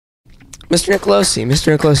Mr.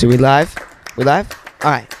 Nicolosi, we live? We live?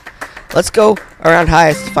 Alright. Let's go around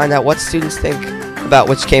highest to find out what students think about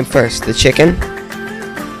which came first, the chicken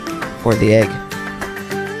or the egg.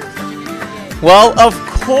 Well, of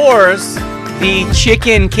course, the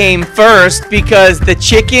chicken came first because the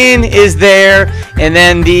chicken is there and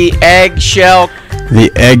then the egg shell. The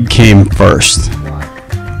egg came first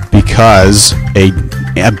because a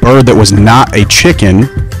bird that was not a chicken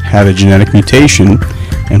had a genetic mutation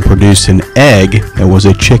and produced an egg that was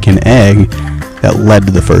a chicken egg that led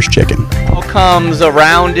to the first chicken. All comes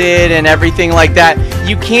around it and everything like that.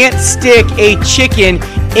 You can't stick a chicken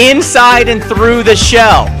inside and through the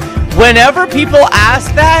shell. Whenever people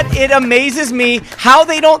ask that, it amazes me how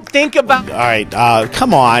they don't think about. All right,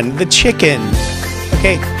 come on, the chicken.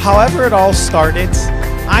 Okay, however it all started,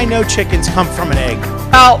 I know chickens come from an egg.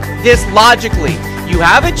 About this logically. You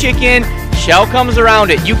have a chicken, shell comes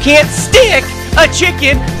around it. You can't stick a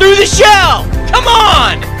chicken through the shell. Come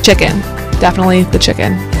on! Chicken. Definitely the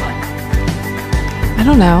chicken. I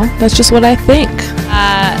don't know. That's just what I think.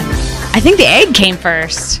 I think the egg came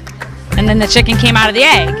first, and then the chicken came out of the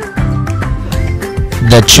egg.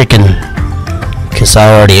 The chicken, because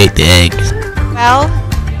I already ate the egg. Well,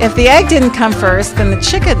 if the egg didn't come first, then the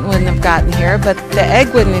chicken wouldn't have gotten here, but the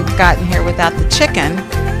egg wouldn't have gotten here without the chicken.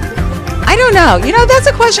 I don't know. You know, that's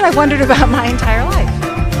a question I've wondered about my entire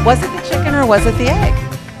life. Was it the chicken or was it the egg?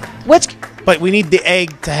 Which? But we need the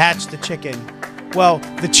egg to hatch the chicken. Well,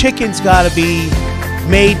 the chicken's got to be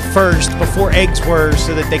made first before eggs were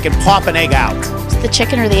so that they can pop an egg out. The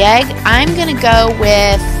chicken or the egg? I'm going to go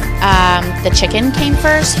with the chicken came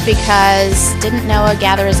first because didn't Noah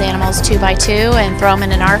gather his animals 2 by 2 and throw them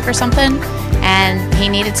in an ark or something? And he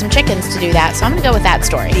needed some chickens to do that. So I'm going to go with that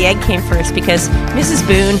story. The egg came first because Mrs.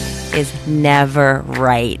 Boone is never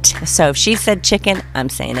right. So if she said chicken, I'm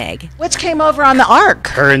saying egg. Which came over on the ark?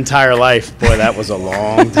 Her entire life. Boy, that was a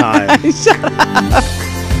long time. Shut up.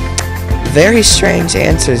 Very strange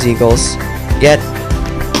answers, Eagles. Yet,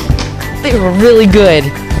 They were really good.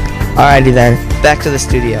 alrighty then, back to the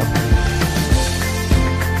studio.